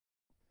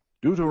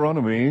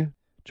Deuteronomy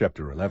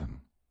chapter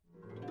 11.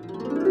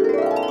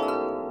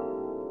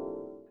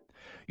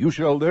 You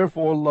shall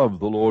therefore love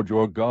the Lord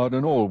your God,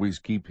 and always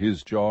keep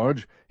his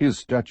charge, his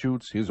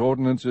statutes, his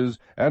ordinances,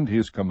 and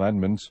his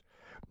commandments.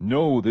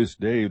 Know this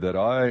day that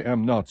I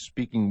am not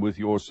speaking with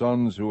your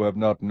sons who have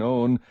not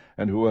known,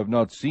 and who have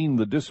not seen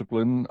the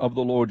discipline of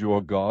the Lord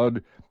your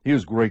God,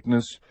 his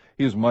greatness,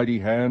 his mighty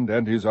hand,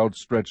 and his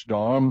outstretched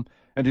arm,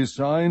 and his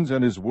signs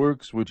and his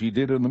works which he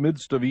did in the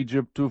midst of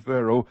Egypt to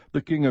Pharaoh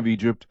the king of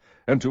Egypt,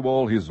 and to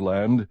all his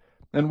land,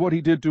 and what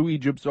he did to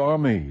Egypt's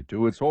army,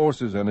 to its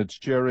horses and its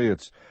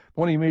chariots,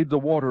 when he made the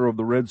water of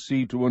the Red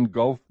Sea to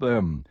engulf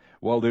them,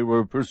 while they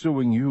were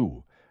pursuing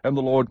you, and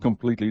the Lord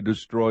completely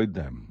destroyed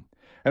them,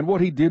 and what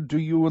he did to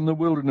you in the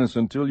wilderness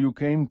until you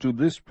came to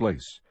this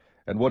place,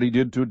 and what he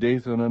did to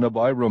Dathan and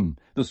Abiram,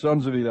 the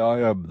sons of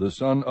Eliab, the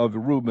son of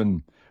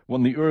Reuben,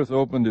 when the earth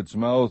opened its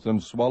mouth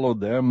and swallowed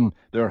them,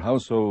 their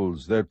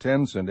households, their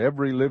tents, and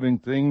every living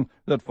thing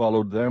that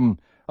followed them,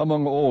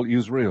 among all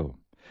Israel.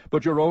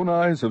 But your own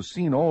eyes have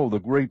seen all the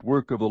great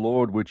work of the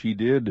Lord which he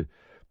did.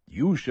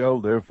 You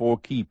shall therefore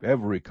keep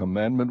every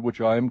commandment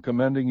which I am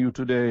commanding you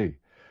today,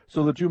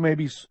 so that you may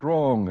be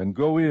strong, and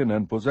go in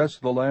and possess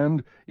the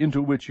land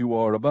into which you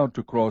are about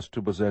to cross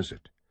to possess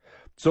it,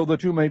 so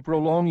that you may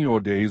prolong your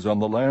days on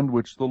the land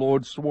which the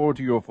Lord swore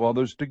to your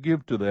fathers to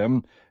give to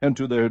them and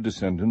to their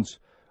descendants,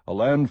 a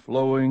land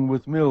flowing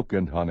with milk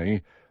and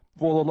honey.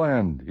 For the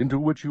land into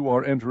which you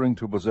are entering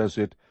to possess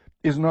it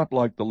is not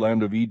like the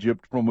land of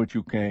Egypt from which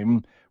you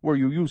came, where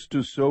you used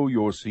to sow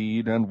your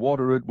seed and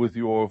water it with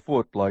your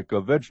foot like a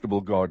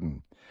vegetable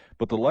garden.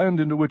 But the land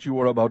into which you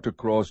are about to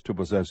cross to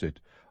possess it,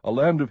 a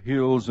land of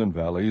hills and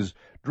valleys,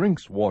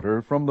 drinks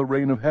water from the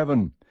rain of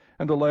heaven,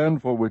 and a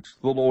land for which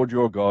the Lord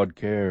your God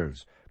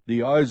cares.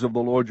 The eyes of the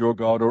Lord your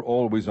God are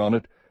always on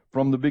it,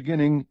 from the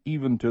beginning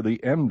even to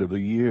the end of the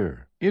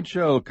year. It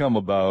shall come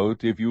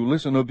about, if you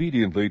listen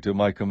obediently to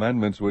my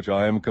commandments which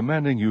I am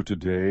commanding you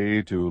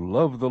today, to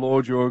love the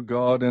Lord your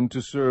God, and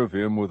to serve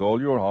him with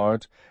all your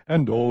heart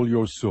and all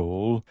your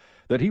soul,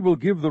 that he will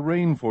give the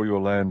rain for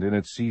your land in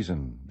its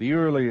season, the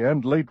early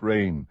and late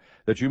rain,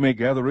 that you may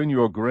gather in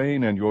your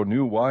grain and your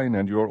new wine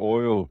and your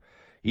oil.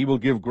 He will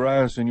give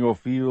grass in your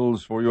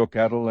fields for your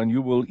cattle, and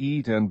you will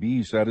eat and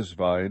be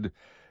satisfied.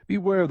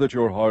 Beware that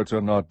your hearts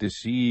are not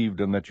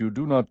deceived, and that you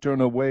do not turn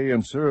away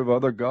and serve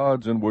other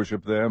gods and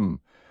worship them.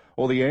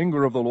 Or the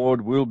anger of the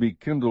Lord will be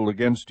kindled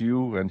against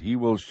you, and he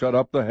will shut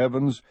up the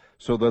heavens,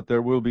 so that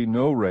there will be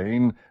no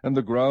rain, and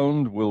the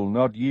ground will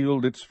not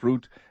yield its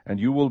fruit,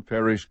 and you will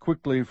perish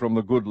quickly from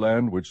the good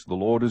land which the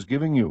Lord is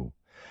giving you.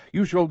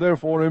 You shall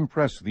therefore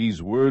impress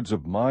these words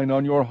of mine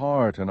on your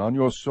heart and on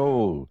your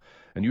soul,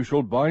 and you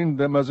shall bind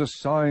them as a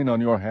sign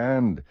on your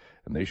hand,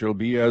 and they shall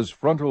be as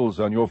frontals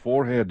on your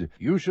forehead.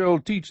 You shall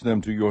teach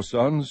them to your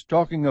sons,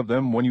 talking of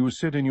them when you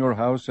sit in your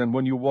house, and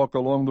when you walk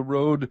along the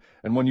road,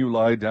 and when you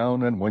lie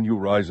down, and when you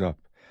rise up.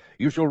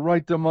 You shall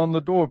write them on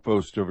the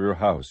doorpost of your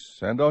house,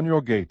 and on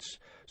your gates,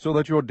 so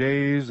that your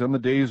days and the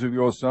days of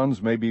your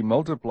sons may be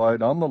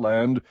multiplied on the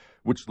land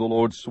which the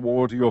Lord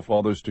swore to your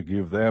fathers to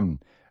give them,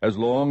 as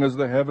long as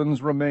the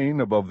heavens remain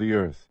above the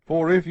earth.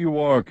 For if you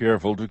are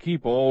careful to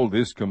keep all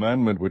this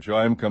commandment which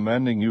I am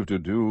commanding you to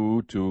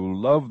do, to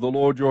love the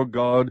Lord your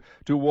God,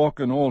 to walk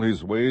in all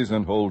his ways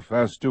and hold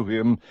fast to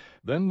him,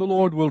 then the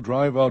Lord will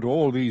drive out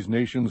all these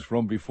nations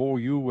from before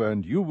you,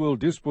 and you will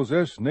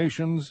dispossess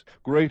nations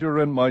greater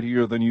and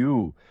mightier than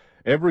you.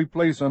 Every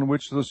place on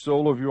which the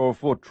sole of your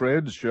foot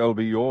treads shall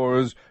be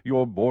yours.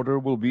 Your border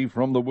will be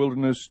from the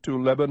wilderness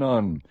to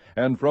Lebanon,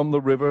 and from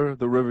the river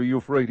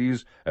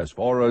Euphrates, as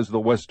far as the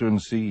western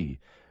sea.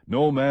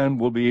 No man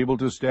will be able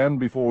to stand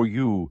before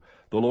you.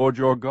 The Lord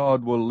your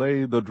God will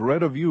lay the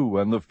dread of you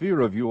and the fear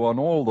of you on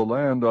all the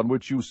land on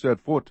which you set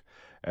foot,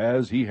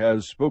 as he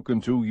has spoken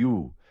to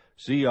you.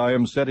 See, I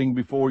am setting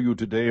before you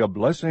today a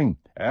blessing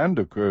and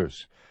a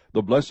curse.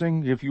 The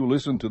blessing, if you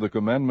listen to the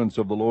commandments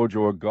of the Lord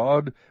your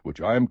God,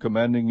 which I am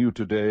commanding you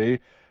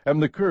today,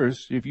 and the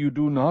curse, if you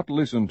do not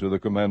listen to the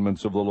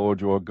commandments of the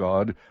Lord your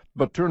God,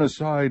 but turn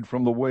aside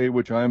from the way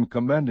which I am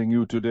commanding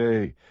you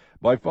today,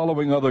 by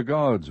following other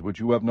gods which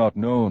you have not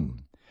known.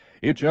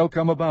 It shall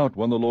come about,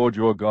 when the Lord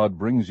your God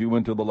brings you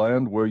into the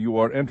land where you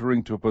are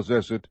entering to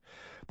possess it,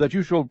 that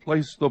you shall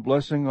place the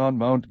blessing on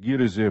Mount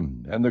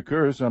Gerizim, and the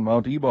curse on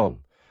Mount Ebal.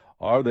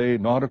 Are they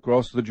not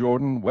across the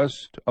Jordan,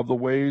 west of the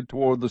way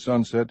toward the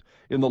sunset,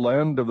 in the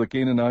land of the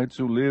Canaanites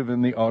who live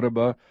in the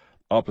Arabah,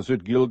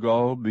 opposite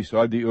Gilgal,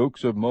 beside the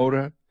oaks of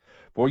Moreh?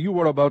 For you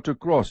are about to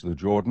cross the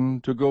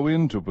Jordan, to go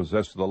in to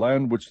possess the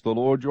land which the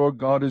Lord your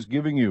God is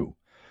giving you.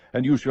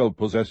 And you shall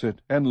possess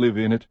it, and live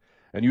in it,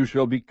 and you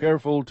shall be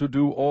careful to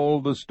do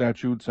all the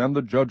statutes and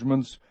the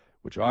judgments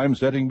which I am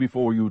setting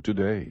before you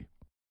today.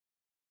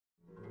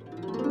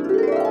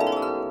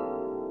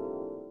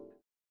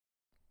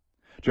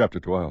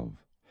 Chapter 12.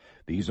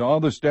 These are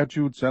the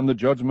statutes and the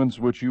judgments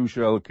which you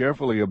shall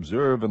carefully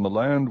observe in the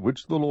land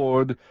which the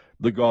Lord,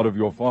 the God of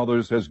your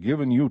fathers, has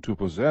given you to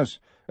possess,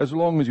 as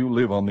long as you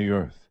live on the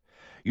earth.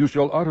 You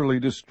shall utterly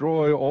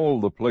destroy all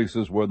the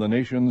places where the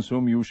nations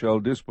whom you shall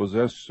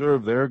dispossess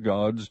serve their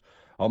gods,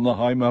 on the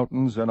high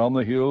mountains and on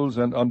the hills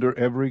and under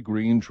every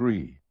green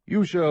tree.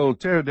 You shall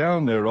tear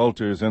down their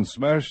altars and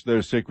smash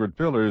their sacred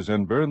pillars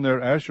and burn their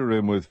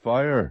Asherim with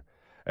fire.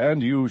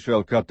 And you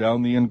shall cut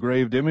down the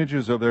engraved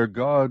images of their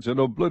gods and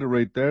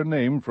obliterate their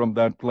name from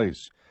that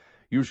place.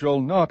 You shall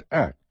not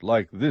act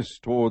like this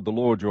toward the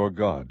Lord your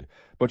God,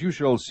 but you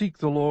shall seek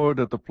the Lord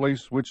at the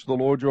place which the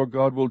Lord your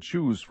God will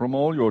choose from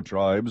all your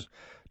tribes,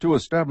 to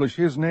establish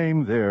his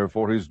name there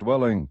for his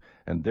dwelling,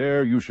 and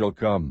there you shall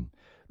come.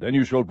 Then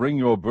you shall bring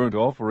your burnt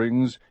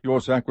offerings, your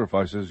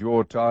sacrifices,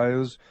 your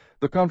tithes,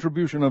 the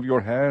contribution of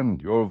your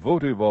hand, your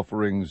votive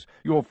offerings,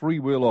 your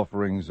freewill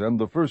offerings, and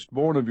the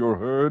firstborn of your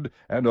herd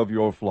and of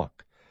your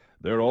flock.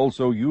 There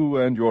also you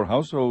and your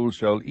household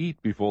shall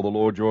eat before the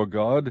Lord your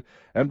God,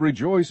 and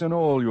rejoice in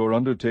all your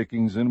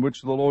undertakings in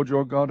which the Lord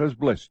your God has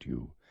blessed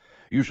you.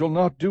 You shall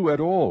not do at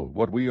all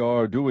what we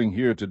are doing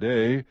here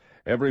today,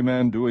 every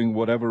man doing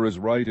whatever is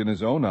right in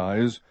his own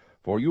eyes,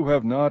 for you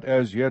have not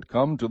as yet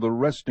come to the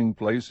resting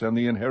place and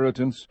the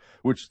inheritance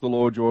which the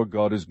Lord your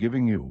God is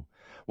giving you.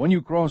 When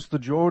you cross the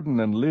Jordan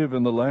and live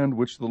in the land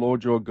which the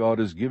Lord your God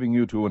is giving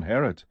you to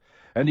inherit,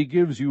 and he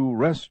gives you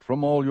rest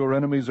from all your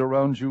enemies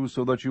around you,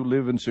 so that you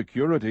live in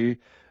security,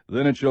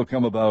 then it shall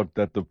come about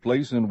that the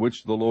place in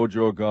which the Lord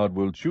your God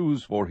will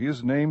choose for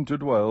his name to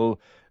dwell,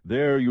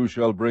 there you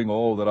shall bring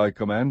all that I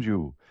command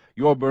you,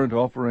 your burnt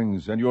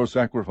offerings and your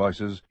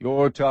sacrifices,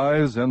 your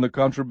tithes and the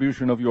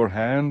contribution of your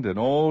hand, and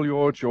all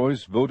your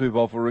choice votive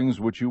offerings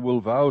which you will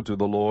vow to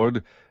the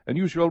Lord, and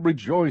you shall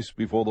rejoice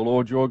before the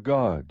Lord your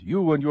God,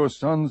 you and your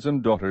sons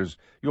and daughters,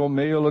 your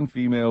male and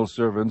female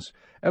servants,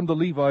 and the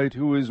Levite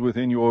who is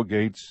within your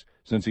gates,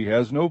 since he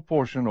has no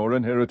portion or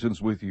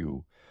inheritance with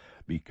you.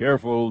 Be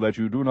careful that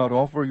you do not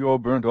offer your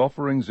burnt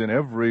offerings in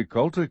every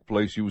cultic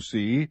place you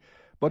see,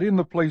 but in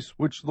the place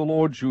which the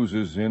Lord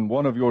chooses in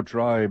one of your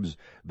tribes,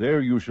 there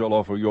you shall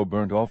offer your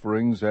burnt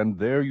offerings, and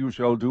there you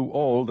shall do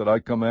all that I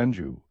command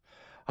you.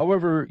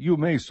 However, you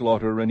may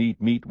slaughter and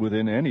eat meat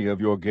within any of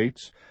your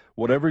gates,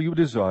 whatever you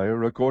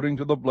desire, according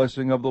to the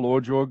blessing of the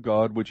Lord your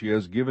God which he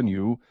has given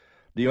you.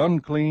 The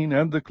unclean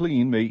and the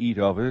clean may eat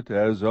of it,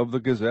 as of the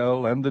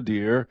gazelle and the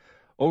deer.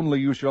 Only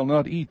you shall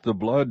not eat the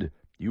blood.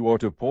 You are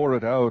to pour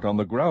it out on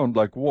the ground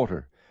like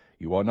water.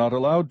 You are not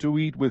allowed to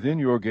eat within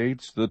your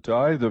gates the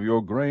tithe of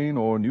your grain,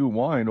 or new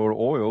wine, or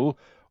oil,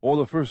 or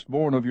the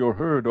firstborn of your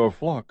herd or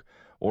flock,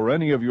 or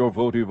any of your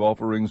votive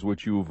offerings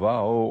which you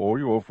vow, or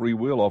your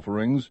freewill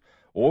offerings,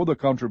 or the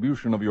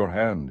contribution of your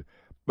hand.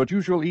 But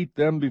you shall eat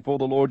them before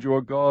the Lord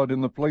your God in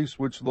the place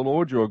which the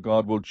Lord your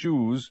God will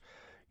choose,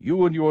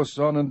 you and your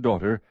son and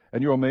daughter,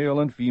 and your male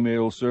and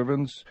female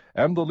servants,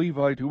 and the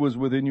Levite who is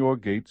within your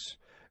gates.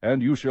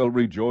 And you shall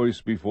rejoice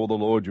before the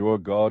Lord your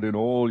God in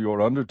all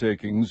your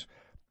undertakings.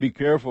 Be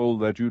careful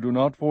that you do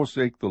not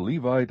forsake the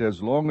Levite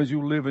as long as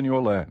you live in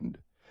your land.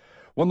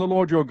 When the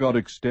Lord your God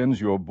extends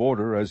your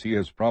border as he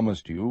has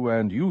promised you,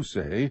 and you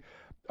say,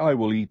 I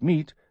will eat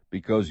meat,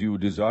 because you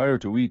desire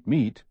to eat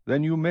meat,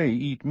 then you may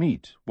eat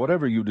meat,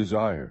 whatever you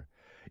desire.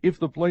 If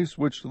the place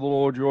which the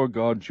Lord your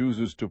God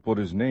chooses to put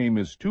his name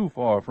is too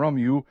far from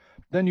you,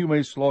 then you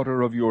may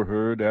slaughter of your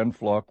herd and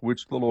flock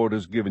which the Lord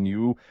has given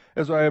you,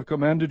 as I have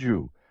commanded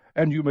you,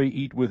 and you may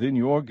eat within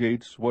your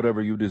gates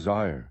whatever you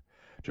desire.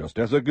 Just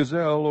as a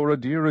gazelle or a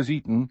deer is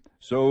eaten,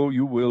 so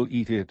you will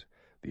eat it.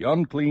 The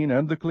unclean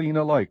and the clean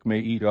alike may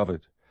eat of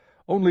it.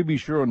 Only be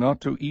sure not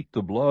to eat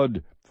the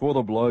blood, for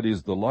the blood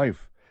is the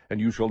life,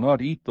 and you shall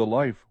not eat the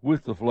life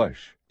with the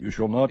flesh. You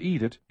shall not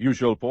eat it. You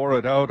shall pour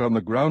it out on the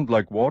ground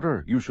like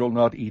water. You shall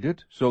not eat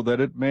it, so that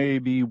it may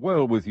be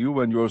well with you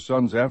and your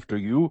sons after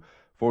you,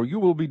 for you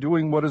will be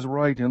doing what is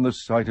right in the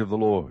sight of the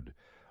Lord.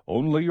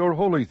 Only your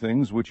holy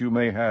things which you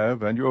may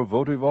have, and your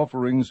votive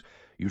offerings,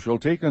 you shall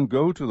take and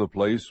go to the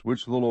place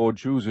which the Lord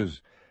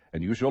chooses.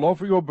 And you shall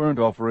offer your burnt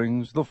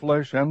offerings, the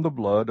flesh and the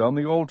blood, on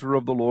the altar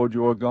of the Lord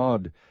your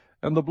God.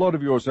 And the blood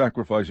of your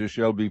sacrifices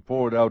shall be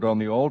poured out on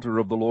the altar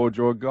of the Lord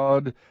your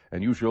God,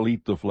 and you shall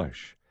eat the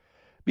flesh.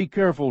 Be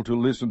careful to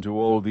listen to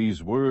all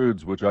these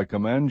words which I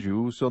command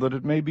you, so that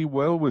it may be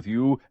well with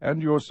you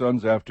and your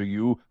sons after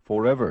you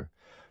forever.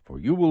 For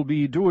you will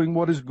be doing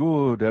what is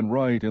good and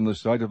right in the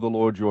sight of the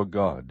Lord your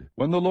God.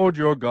 When the Lord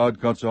your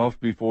God cuts off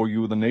before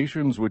you the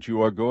nations which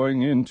you are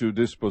going in to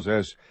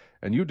dispossess,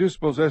 and you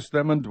dispossess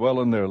them and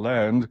dwell in their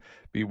land,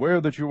 beware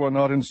that you are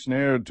not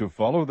ensnared to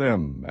follow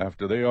them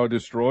after they are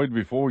destroyed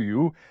before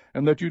you,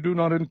 and that you do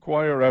not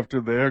inquire after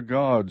their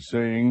gods,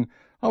 saying,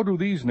 How do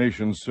these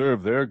nations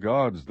serve their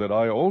gods, that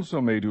I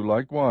also may do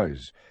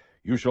likewise?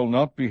 You shall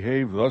not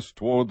behave thus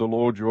toward the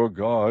Lord your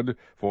God,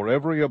 for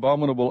every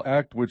abominable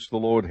act which the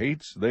Lord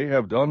hates they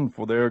have done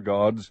for their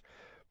gods,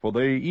 for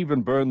they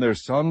even burn their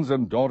sons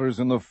and daughters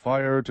in the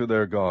fire to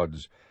their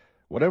gods.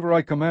 Whatever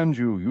I command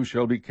you, you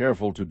shall be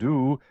careful to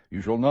do.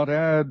 You shall not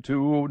add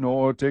to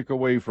nor take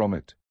away from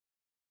it.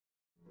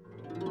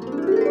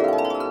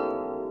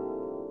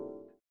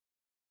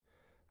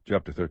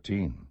 Chapter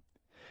 13.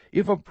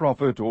 If a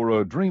prophet or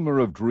a dreamer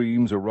of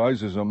dreams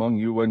arises among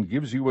you and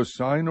gives you a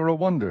sign or a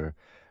wonder,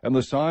 and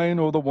the sign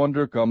or the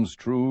wonder comes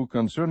true,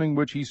 concerning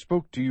which he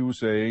spoke to you,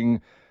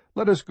 saying,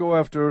 Let us go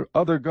after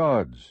other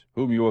gods,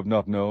 whom you have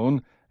not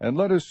known, and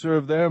let us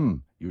serve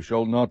them, you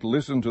shall not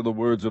listen to the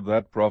words of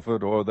that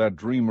prophet or that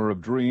dreamer of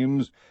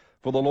dreams,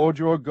 for the Lord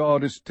your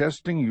God is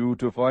testing you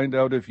to find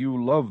out if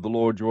you love the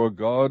Lord your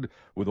God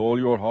with all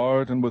your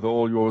heart and with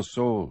all your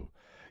soul.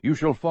 You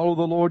shall follow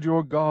the Lord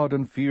your God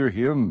and fear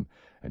him,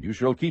 and you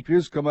shall keep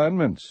his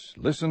commandments,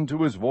 listen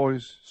to his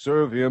voice,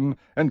 serve him,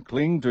 and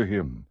cling to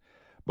him.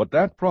 But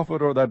that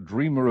prophet or that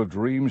dreamer of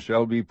dreams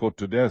shall be put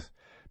to death,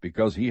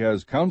 because he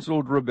has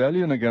counseled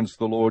rebellion against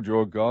the Lord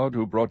your God,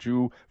 who brought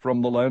you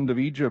from the land of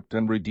Egypt,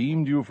 and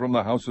redeemed you from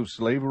the house of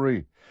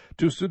slavery,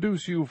 to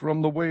seduce you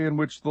from the way in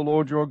which the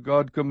Lord your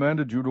God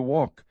commanded you to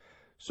walk.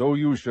 So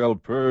you shall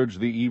purge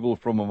the evil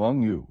from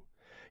among you.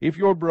 If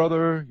your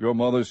brother, your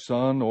mother's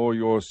son or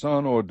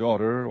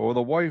daughter, or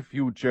the wife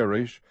you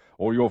cherish,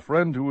 or your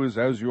friend who is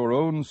as your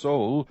own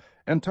soul,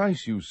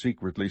 entice you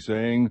secretly,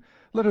 saying,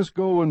 Let us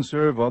go and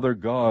serve other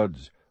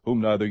gods, whom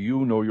neither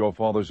you nor your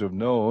fathers have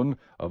known,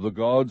 of the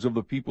gods of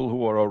the people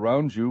who are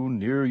around you,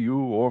 near you,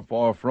 or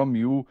far from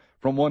you,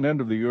 from one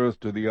end of the earth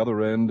to the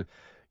other end,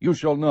 you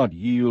shall not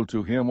yield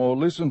to him or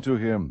listen to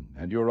him,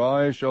 and your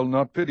eye shall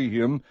not pity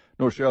him,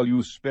 nor shall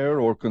you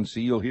spare or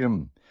conceal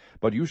him.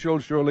 But you shall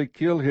surely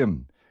kill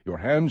him. Your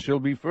hand shall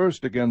be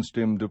first against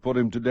him to put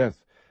him to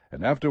death,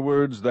 and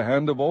afterwards the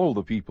hand of all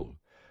the people.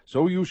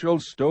 So you shall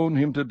stone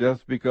him to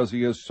death, because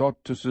he has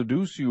sought to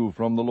seduce you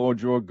from the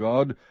Lord your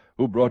God,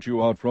 who brought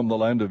you out from the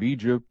land of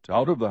Egypt,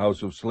 out of the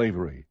house of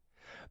slavery.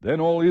 Then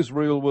all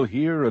Israel will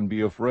hear and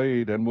be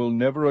afraid, and will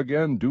never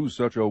again do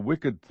such a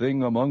wicked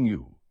thing among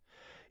you.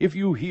 If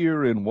you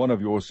hear in one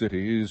of your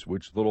cities,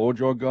 which the Lord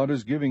your God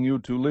is giving you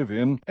to live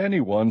in,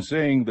 anyone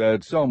saying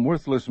that some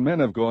worthless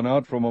men have gone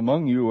out from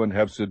among you and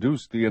have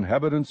seduced the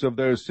inhabitants of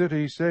their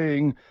city,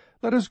 saying,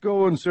 Let us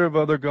go and serve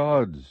other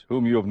gods,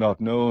 whom you have not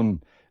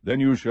known,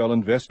 then you shall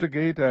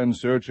investigate and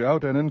search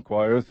out and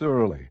inquire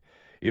thoroughly.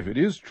 If it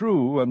is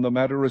true, and the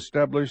matter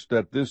established,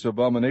 that this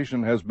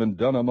abomination has been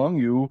done among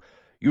you,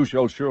 you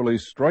shall surely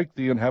strike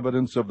the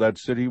inhabitants of that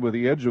city with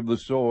the edge of the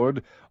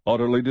sword,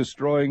 utterly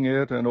destroying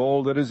it and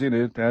all that is in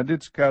it, and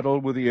its cattle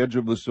with the edge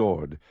of the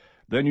sword.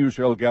 Then you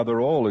shall gather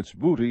all its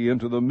booty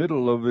into the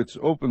middle of its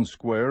open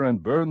square,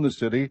 and burn the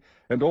city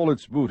and all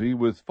its booty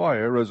with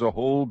fire as a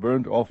whole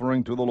burnt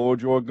offering to the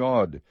Lord your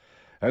God.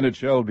 And it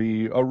shall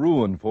be a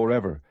ruin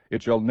forever.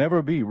 It shall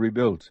never be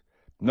rebuilt.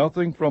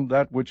 Nothing from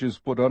that which is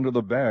put under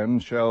the ban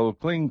shall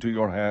cling to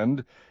your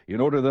hand,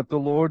 in order that the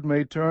Lord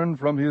may turn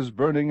from his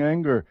burning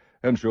anger,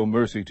 and show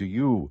mercy to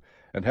you,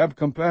 and have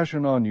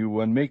compassion on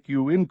you, and make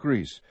you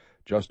increase,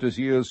 just as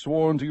he has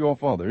sworn to your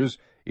fathers,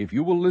 if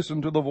you will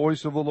listen to the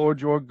voice of the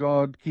Lord your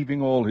God,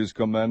 keeping all his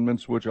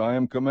commandments which I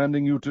am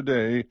commanding you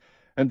today,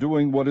 and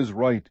doing what is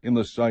right in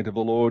the sight of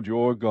the Lord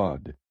your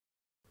God.